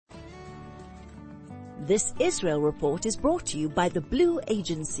This Israel report is brought to you by the Blue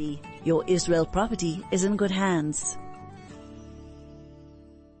Agency. Your Israel property is in good hands.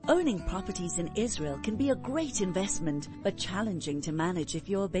 Owning properties in Israel can be a great investment, but challenging to manage if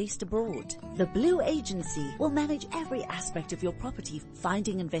you're based abroad. The Blue Agency will manage every aspect of your property,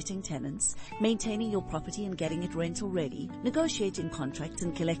 finding and vetting tenants, maintaining your property and getting it rental ready, negotiating contracts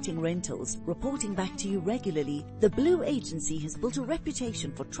and collecting rentals, reporting back to you regularly. The Blue Agency has built a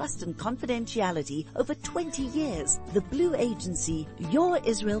reputation for trust and confidentiality over 20 years. The Blue Agency, your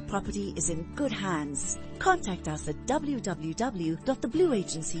Israel property is in good hands. Contact us at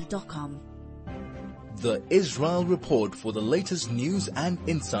www.theblueagency.com. The Israel Report for the latest news and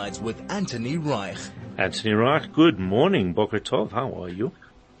insights with Anthony Reich. Anthony Reich, good morning. Boker Tov, how are you?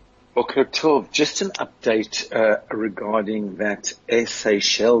 Boker Tov, just an update regarding that Air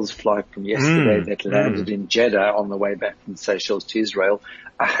Seychelles flight from yesterday that landed in Jeddah on the way back from Seychelles to Israel.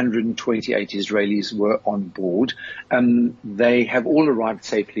 128 Israelis were on board. They have all arrived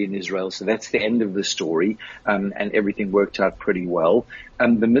safely in Israel, so that's the end of the story, and everything worked out pretty well.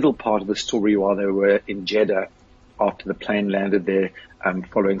 The middle part of the story, while they were in Jeddah after the plane landed there,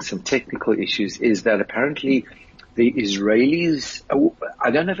 following some technical issues, is that apparently the Israelis,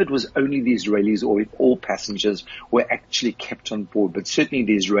 I don't know if it was only the Israelis or if all passengers were actually kept on board, but certainly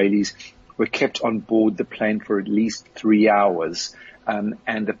the Israelis were kept on board the plane for at least 3 hours.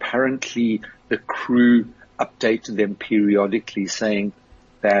 And apparently the crew updated them periodically saying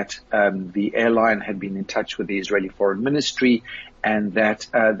that the airline had been in touch with the Israeli Foreign Ministry and that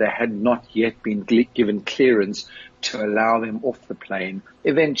they had not yet been given clearance to allow them off the plane.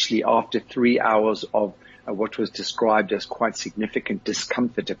 Eventually, after 3 hours of what was described as quite significant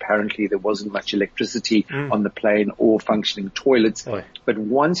discomfort, apparently there wasn't much electricity on the plane or functioning toilets. But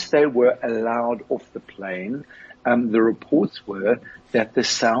once they were allowed off the plane, the reports were that the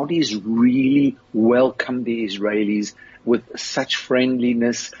Saudis really welcomed the Israelis with such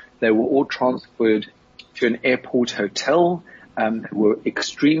friendliness. They were all transferred to an airport hotel. They were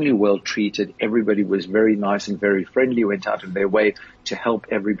extremely well treated. Everybody was very nice and very friendly, went out of their way to help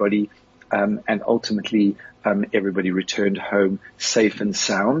everybody. And ultimately, everybody returned home safe and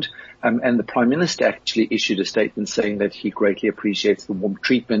sound. And the Prime Minister actually issued a statement saying that he greatly appreciates the warm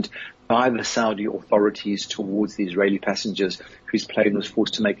treatment by the Saudi authorities towards the Israeli passengers whose plane was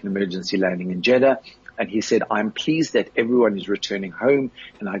forced to make an emergency landing in Jeddah. And he said, I'm pleased that everyone is returning home,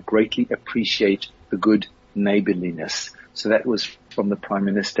 and I greatly appreciate the good neighborliness. So that was from the Prime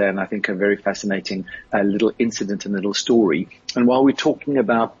Minister, and I think a very fascinating little incident and little story. And while we're talking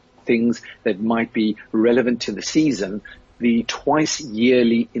about things that might be relevant to the season, the twice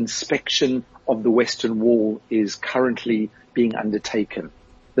yearly inspection of the Western Wall is currently being undertaken.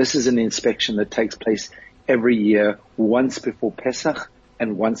 This is an inspection that takes place every year, once before Pesach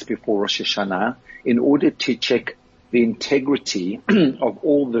and once before Rosh Hashanah, in order to check the integrity of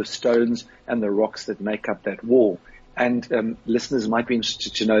all the stones and the rocks that make up that wall. And listeners might be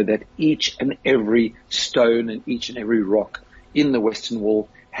interested to know that each and every stone and each and every rock in the Western Wall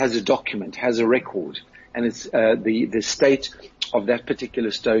has a document, has a record, and it's the state of that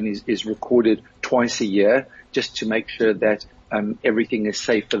particular stone is recorded twice a year, just to make sure that everything is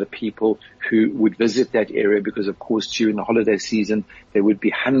safe for the people who would visit that area, because of course during the holiday season there would be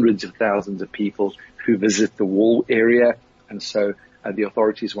hundreds of thousands of people who visit the wall area, and so the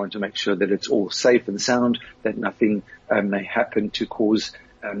authorities want to make sure that it's all safe and sound, that nothing may happen to cause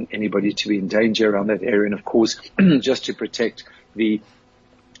anybody to be in danger around that area, and of course just to protect the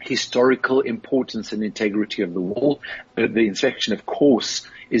historical importance and integrity of the wall. The inspection, of course,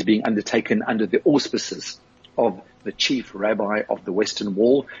 is being undertaken under the auspices of the chief rabbi of the Western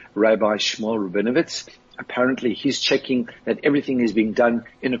Wall, Rabbi Shmuel Rubinovitz. Apparently, he's checking that everything is being done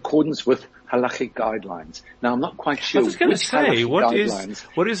in accordance with halachic guidelines. Now, I'm not quite sure. I was going to say, what is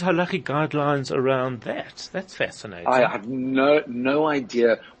halachic guidelines around that? That's fascinating. I have no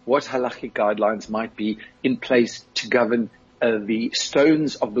idea what halachic guidelines might be in place to govern the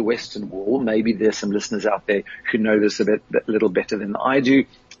stones of the Western Wall. Maybe there's some listeners out there who know this a little better than I do,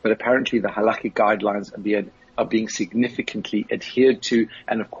 but apparently the halachic guidelines are being significantly adhered to,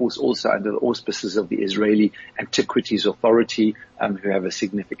 and of course also under the auspices of the Israeli Antiquities Authority, who have a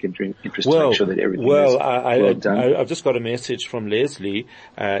significant interest to make sure that everything is well done. I've just got a message from Leslie.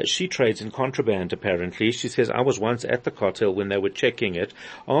 She trades in contraband, apparently. She says, I was once at the cartel when they were checking it.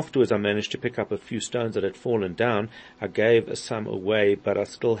 Afterwards, I managed to pick up a few stones that had fallen down. I gave some away, but I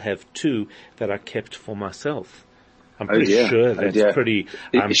still have 2 that I kept for myself. I'm pretty sure that's pretty,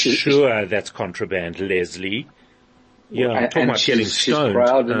 I'm sure that's contraband, Leslie. Yeah, talking about getting she's stoned.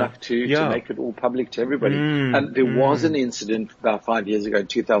 proud enough to make it all public to everybody. There was an incident about 5 years ago in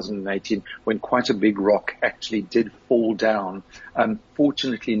 2018 when quite a big rock actually did fall down.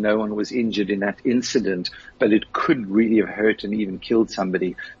 Fortunately, no one was injured in that incident, but it could really have hurt and even killed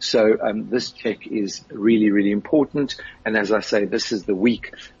somebody. So this check is really, really important. And as I say, this is the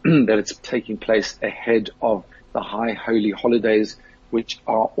week that it's taking place ahead of the high holy holidays, which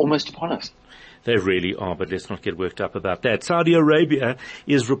are almost upon us. They really are, but let's not get worked up about that. Saudi Arabia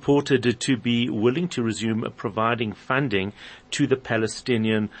is reported to be willing to resume providing funding to the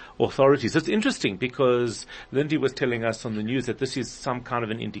Palestinian authorities. It's interesting because Lindy was telling us on the news that this is some kind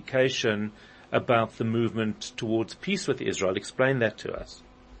of an indication about the movement towards peace with Israel. Explain that to us.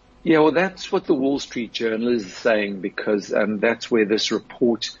 Yeah, well, that's what the Wall Street Journal is saying, because that's where this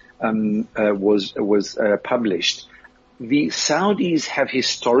report was published. The Saudis have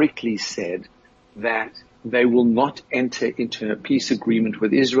historically said that they will not enter into a peace agreement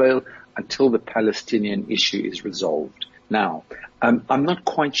with Israel until the Palestinian issue is resolved. Now, I'm not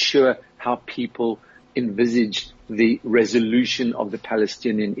quite sure how people envisage the resolution of the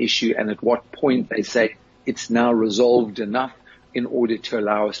Palestinian issue and at what point they say it's now resolved enough in order to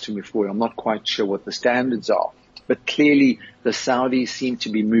allow us to move forward. I'm not quite sure what the standards are. But clearly, the Saudis seem to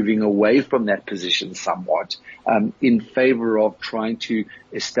be moving away from that position somewhat in favor of trying to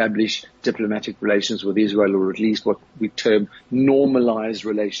establish diplomatic relations with Israel, or at least what we term normalized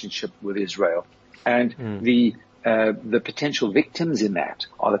relationship with Israel. And the potential victims in that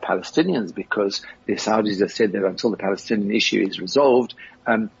are the Palestinians, because the Saudis have said that until the Palestinian issue is resolved,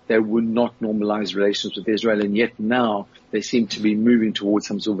 they would not normalize relations with Israel. And yet now they seem to be moving towards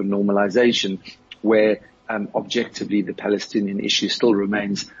some sort of normalization where objectively the Palestinian issue still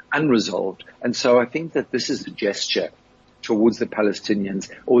remains unresolved. And so I think that this is a gesture towards the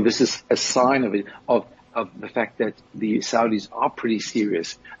Palestinians, or this is a sign of it, of the fact that the Saudis are pretty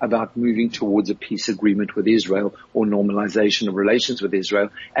serious about moving towards a peace agreement with Israel or normalization of relations with Israel,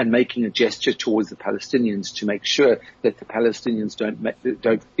 and making a gesture towards the Palestinians to make sure that the Palestinians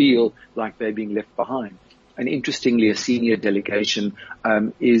don't feel like they're being left behind. And interestingly, a senior delegation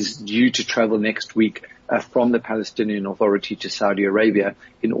is due to travel next week from the Palestinian Authority to Saudi Arabia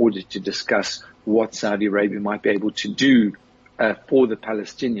in order to discuss what Saudi Arabia might be able to do for the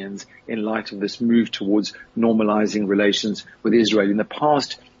Palestinians in light of this move towards normalizing relations with Israel. In the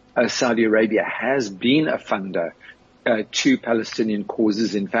past, Saudi Arabia has been a funder to Palestinian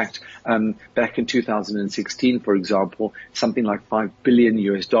causes. In fact, back in 2016, for example, something like $5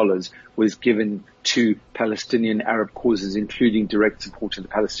 billion was given to Palestinian Arab causes, including direct support to the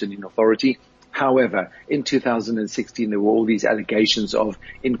Palestinian Authority. However, in 2016, there were all these allegations of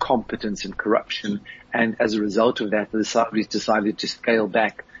incompetence and corruption. And as a result of that, the Saudis decided to scale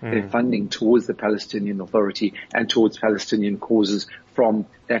back their funding towards the Palestinian Authority and towards Palestinian causes from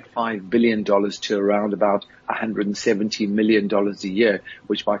that $5 billion to around about $170 million a year,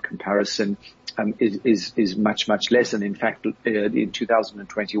 which by comparison is much, much less. And in fact, in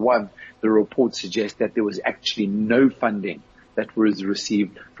 2021, the report suggests that there was actually no funding that was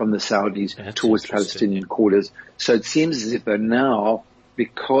received from the Saudis towards Palestinian causes. So it seems as if they're now,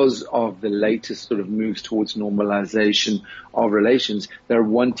 because of the latest sort of moves towards normalization of relations, they're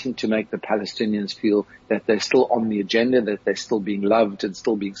wanting to make the Palestinians feel that they're still on the agenda, that they're still being loved and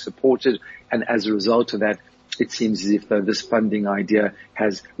still being supported. And as a result of that, it seems as if this funding idea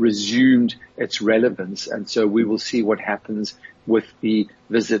has resumed its relevance. And so we will see what happens with the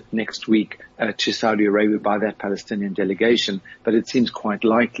visit next week to Saudi Arabia by that Palestinian delegation. But it seems quite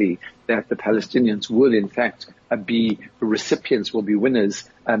likely that the Palestinians will, in fact, be recipients, will be winners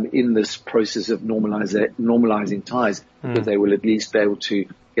in this process of normalizing ties, because they will at least be able to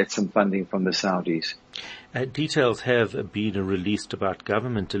get some funding from the Saudis. Details have been released about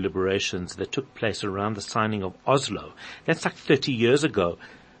government deliberations that took place around the signing of Oslo. That's like 30 years ago.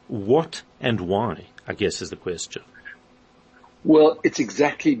 What and why, I guess, is the question. Well, it's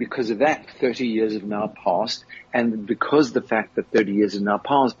exactly because of that 30 years have now passed, and because the fact that 30 years have now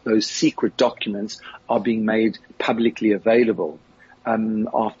passed, those secret documents are being made publicly available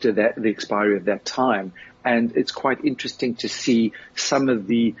after the expiry of that time. And it's quite interesting to see some of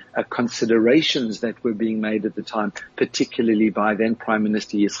the considerations that were being made at the time, particularly by then Prime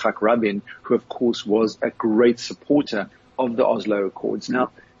Minister Yitzhak Rabin, who of course was a great supporter of the Oslo Accords.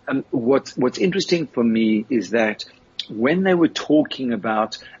 Now, what's interesting for me is that when they were talking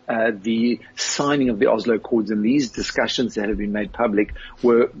about the signing of the Oslo Accords, and these discussions that have been made public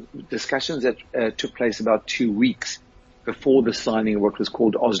were discussions that took place about 2 weeks before the signing of what was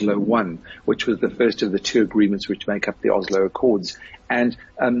called Oslo I, which was the first of the two agreements which make up the Oslo Accords. And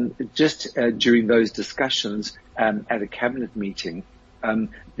just during those discussions at a cabinet meeting,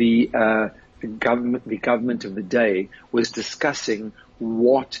 the government of the day was discussing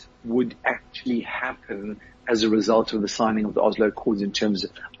what would actually happen as a result of the signing of the Oslo Accords in terms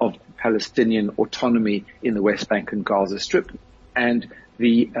of Palestinian autonomy in the West Bank and Gaza Strip. And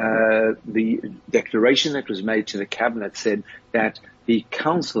the declaration that was made to the cabinet said that the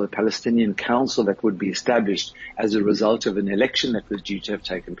council, the Palestinian council that would be established as a result of an election that was due to have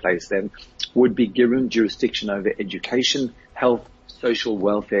taken place then, would be given jurisdiction over education, health, social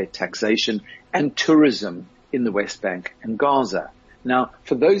welfare, taxation, and tourism in the West Bank and Gaza. Now,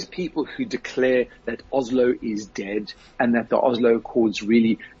 for those people who declare that Oslo is dead and that the Oslo Accords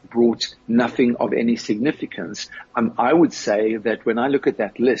really brought nothing of any significance, I would say that when I look at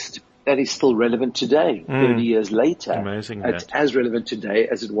that list, that is still relevant today, 30 years later. Amazing. It's as relevant today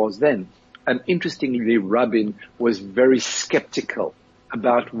as it was then. And interestingly, Rabin was very skeptical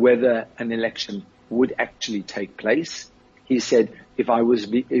about whether an election would actually take place. He said, if I was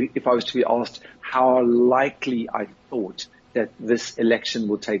to be asked how likely I thought that this election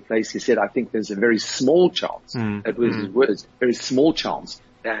will take place, he said, I think there's a very small chance, that was his words, very small chance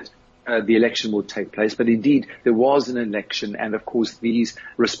that the election will take place. But indeed, there was an election, and of course these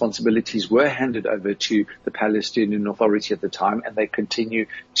responsibilities were handed over to the Palestinian Authority at the time, and they continue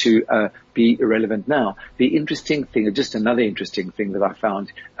to be irrelevant now. The interesting thing, just another interesting thing that I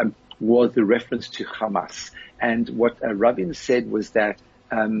found, was the reference to Hamas. And what Rabin said was that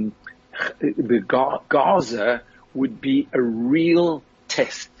the Gaza would be a real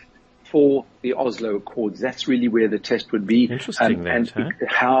test for the Oslo Accords. That's really where the test would be. Interesting,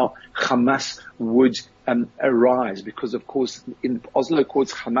 how Hamas would arise, because of course in Oslo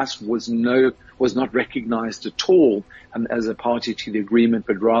Accords Hamas was not recognized at all as a party to the agreement,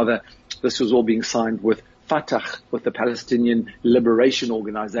 but rather this was all being signed with Fatah, with the Palestinian Liberation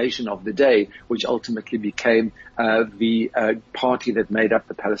Organization of the day, which ultimately became the party that made up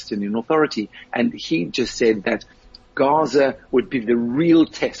the Palestinian Authority. And he just said that Gaza would be the real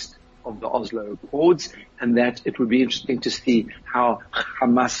test of the Oslo Accords, and that it would be interesting to see how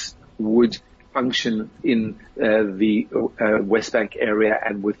Hamas would function in the West Bank area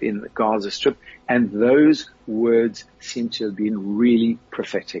and within the Gaza Strip. And those words seem to have been really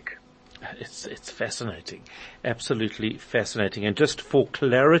prophetic. It's fascinating. Absolutely fascinating. And just for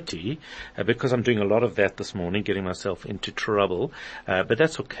clarity, because I'm doing a lot of that this morning, getting myself into trouble, but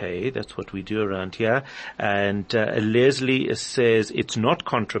that's okay. That's what we do around here. And Leslie says it's not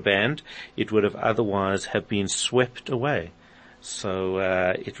contraband. It would have otherwise have been swept away. So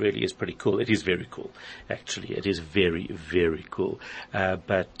it really is pretty cool. It is very cool, actually. It is very, very cool.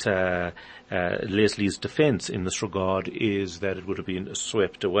 But Leslie's defense in this regard is that it would have been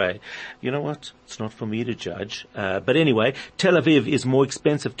swept away. You know what? It's not for me to judge. But anyway, Tel Aviv is more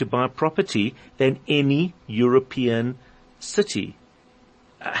expensive to buy property than any European city.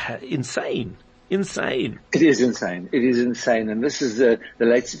 Insane. Insane. It is insane. It is insane. And this is the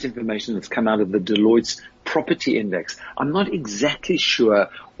latest information that's come out of the Deloitte's property index. I'm not exactly sure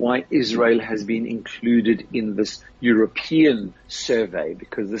why Israel has been included in this European survey,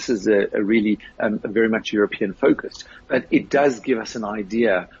 because this is a really very much European focused. But it does give us an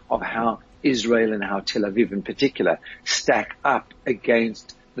idea of how Israel and how Tel Aviv in particular stack up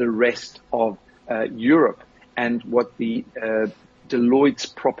against the rest of Europe. And what the Deloitte's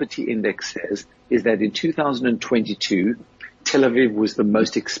property index says is that in 2022, Tel Aviv was the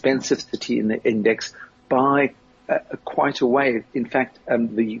most expensive city in the index by quite a way. In fact,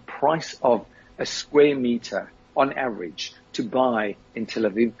 the price of a square meter on average to buy in Tel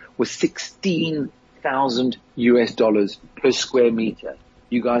Aviv was $16,000 per square meter.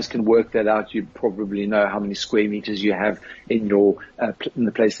 You guys can work that out. You probably know how many square meters you have in your in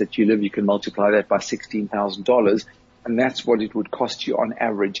the place that you live. You can multiply that by $16,000. And that's what it would cost you on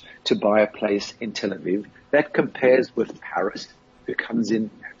average to buy a place in Tel Aviv. That compares with Paris, who comes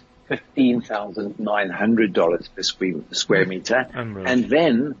in at $15,900 per square meter. And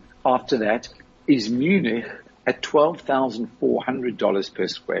then after that is Munich at $12,400 per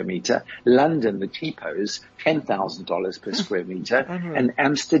square meter. London, the cheapos, $10,000 per square meter. And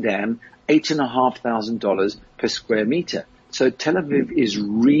Amsterdam, $8,500 per square meter. So Tel Aviv is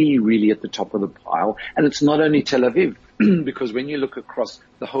really, really at the top of the pile. And it's not only Tel Aviv, because when you look across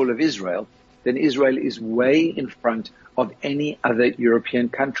the whole of Israel, then Israel is way in front of any other European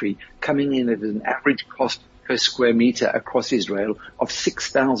country, coming in at an average cost per square meter across Israel of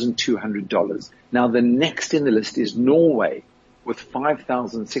 $6,200. Now, the next in the list is Norway with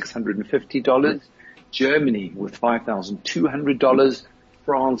 $5,650. Germany with $5,200,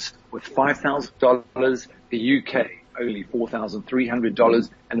 France with $5,000, the UK only $4,300,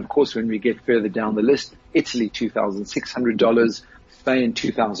 and of course when we get further down the list, Italy $2,600, Spain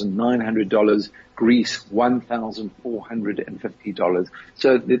 $2,900, Greece $1,450.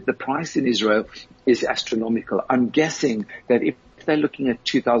 So the price in Israel is astronomical. I'm guessing that if they're looking at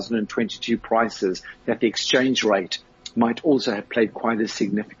 2022 prices, that the exchange rate might also have played quite a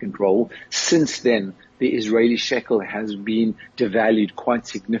significant role. Since then, the Israeli shekel has been devalued quite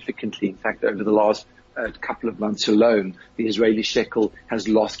significantly. In fact, over the last couple of months alone, the Israeli shekel has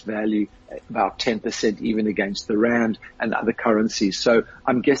lost value about 10% even against the rand and other currencies. So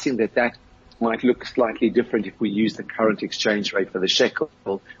I'm guessing that might look slightly different if we use the current exchange rate for the shekel,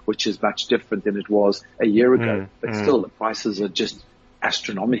 which is much different than it was a year ago. But still, the prices are just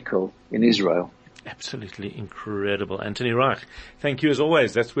astronomical in Israel. Absolutely incredible. Anthony Reich, thank you as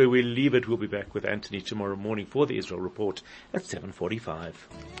always. That's where we leave it. We'll be back with Anthony tomorrow morning for the Israel Report at 7:45.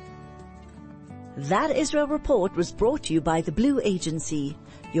 That Israel Report was brought to you by the Blue Agency.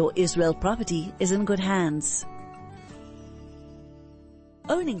 Your Israel property is in good hands.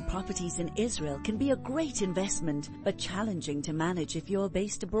 Owning properties in Israel can be a great investment, but challenging to manage if you're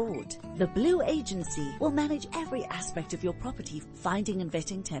based abroad. The Blue Agency will manage every aspect of your property, finding and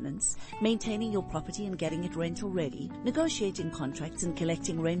vetting tenants, maintaining your property and getting it rental ready, negotiating contracts and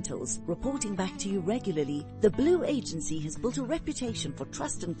collecting rentals, reporting back to you regularly. The Blue Agency has built a reputation for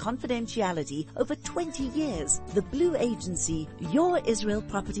trust and confidentiality over 20 years. The Blue Agency, your Israel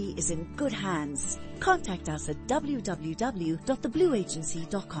property is in good hands. Contact us at www.theblueagency.com.